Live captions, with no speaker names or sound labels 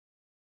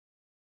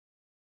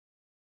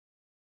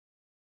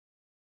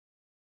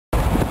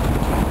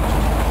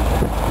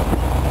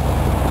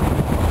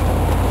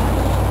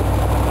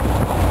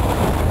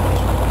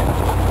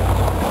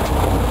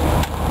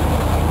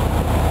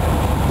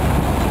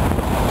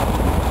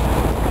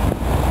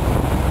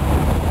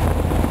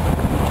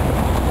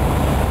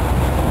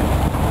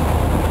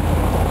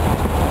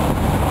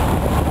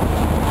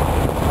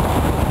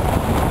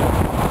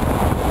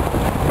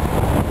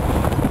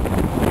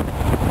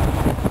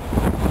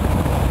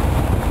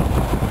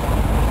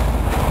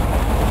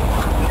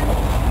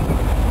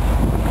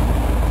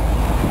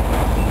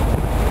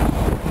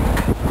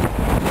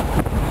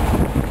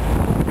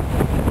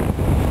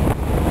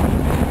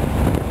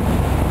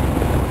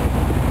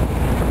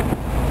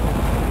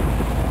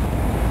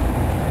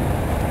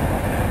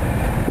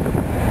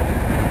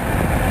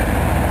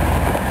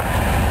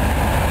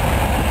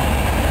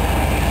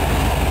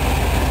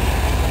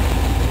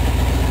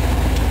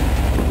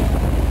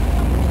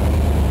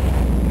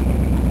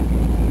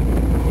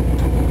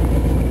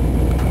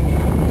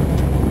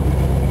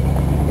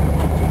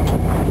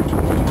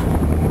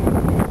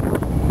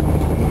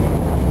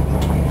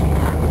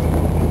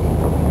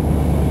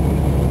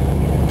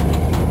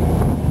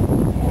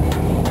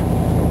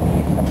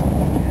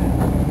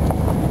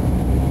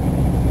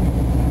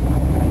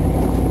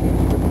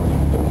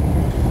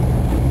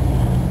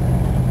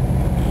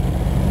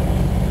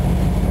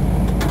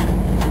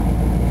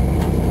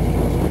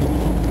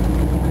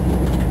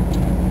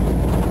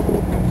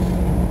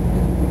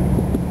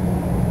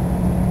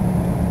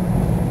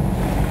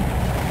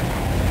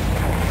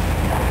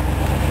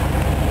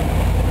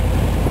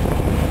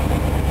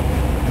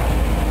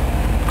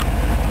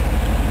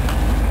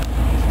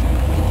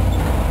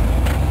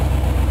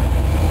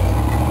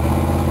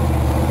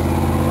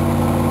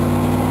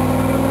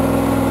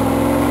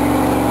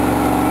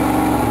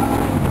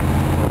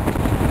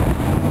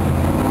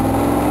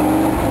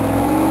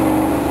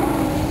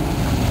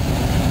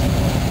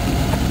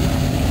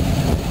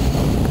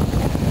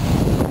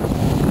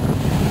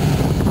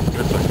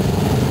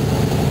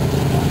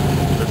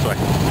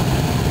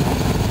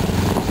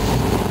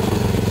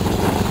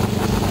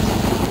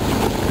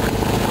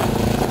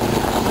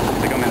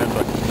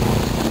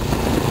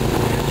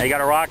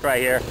rock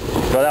right here.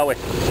 Go that way.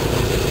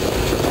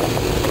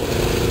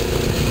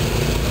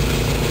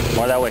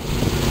 More that way.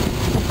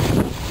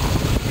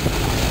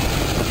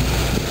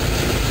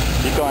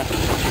 Keep going.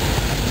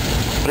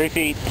 3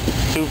 feet,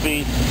 2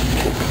 feet,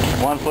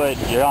 1 foot,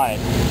 you're on it.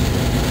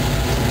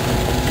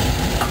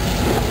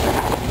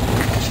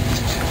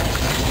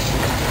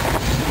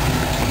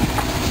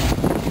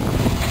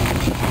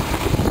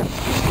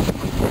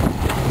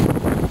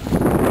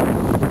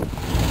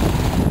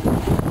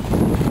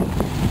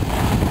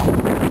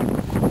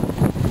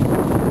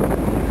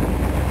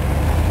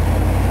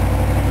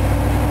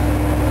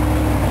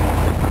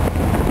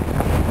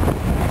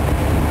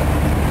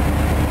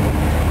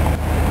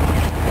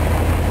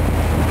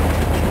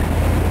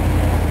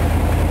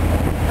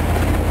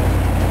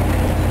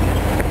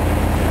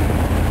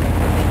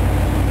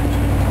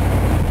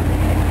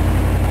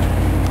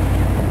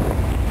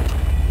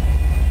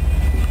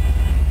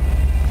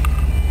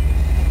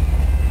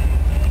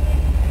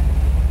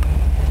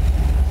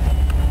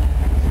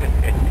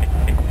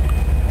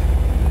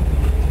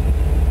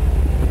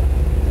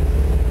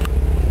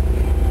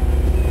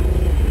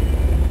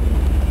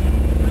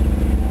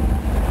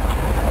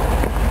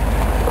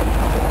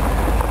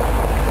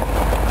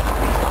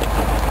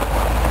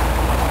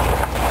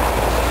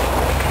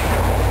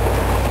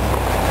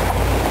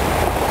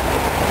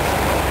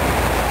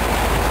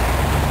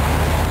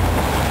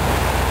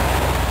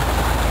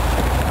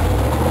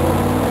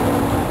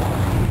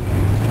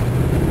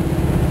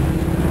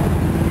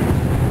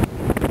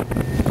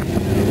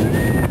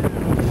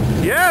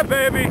 Yeah,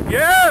 baby,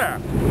 yeah!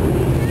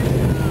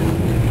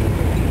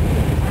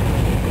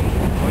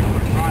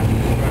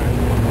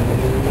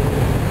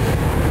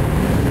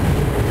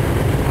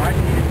 Why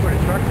didn't you put a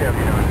truck there if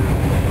you don't do it?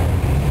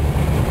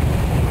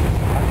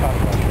 I thought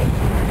about this.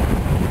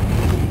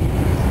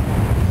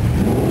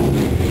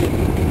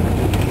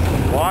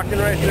 Walking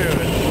right through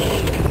it.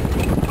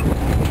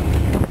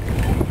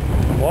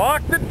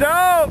 Walk the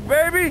dog,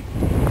 baby!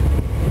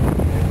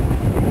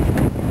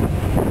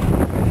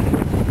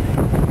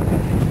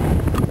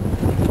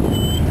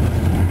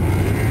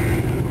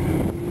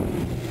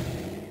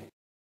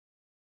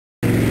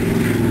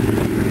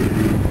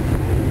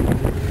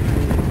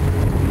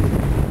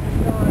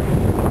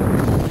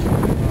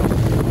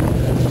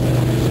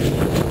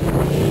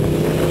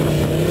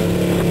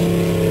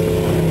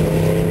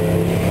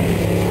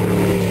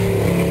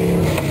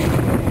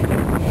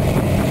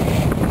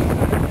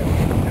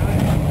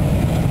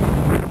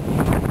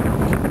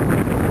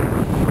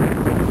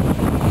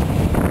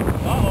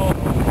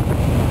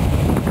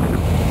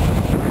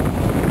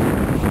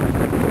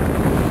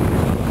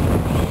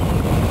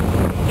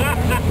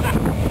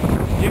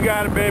 You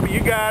got it, baby,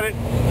 you got it.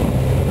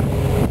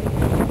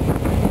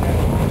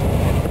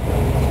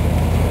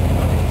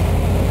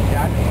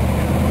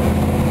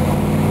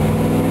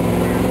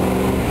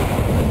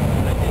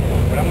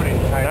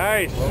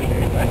 Nice.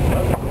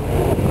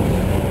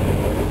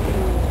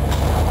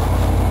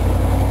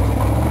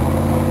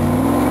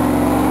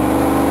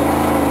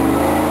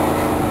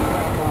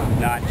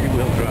 Not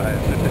two-wheel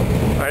drive.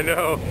 I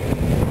know.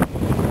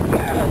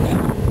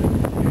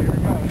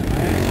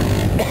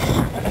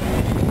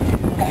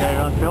 Okay,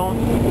 on film?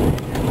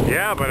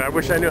 Yeah, but I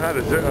wish I knew how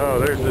to zoom. Oh,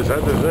 there's this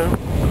other zoom.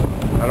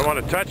 I don't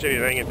want to touch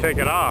anything and take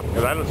it off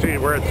because I don't see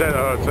where it says.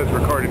 Oh, it says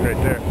recording right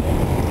there.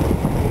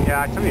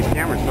 Yeah, some of these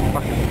cameras so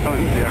fucking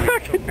funny. I mean,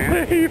 so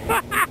fancy.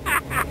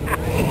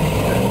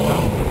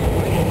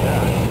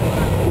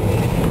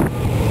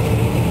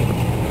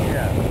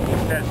 Yeah,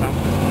 it says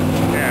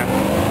something. Yeah.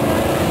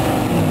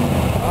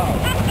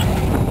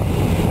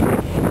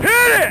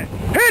 Hit it!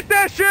 Hit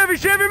that Chevy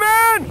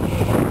man!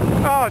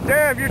 Oh,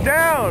 damn, you're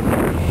down.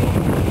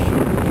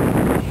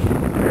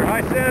 You're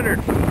high centered.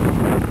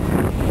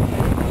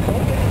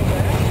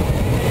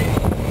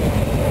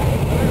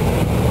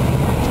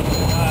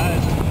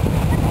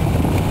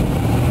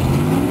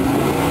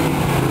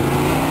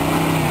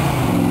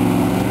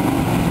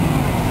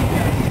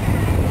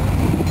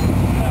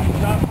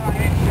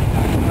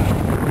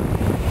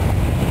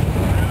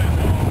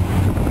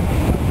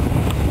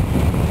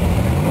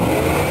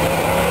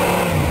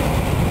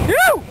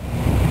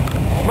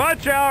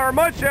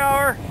 Mud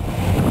shower.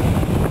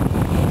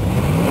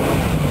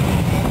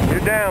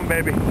 You're down,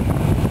 baby.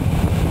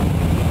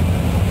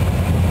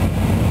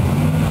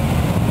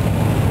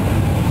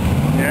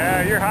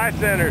 Yeah, you're high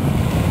centered.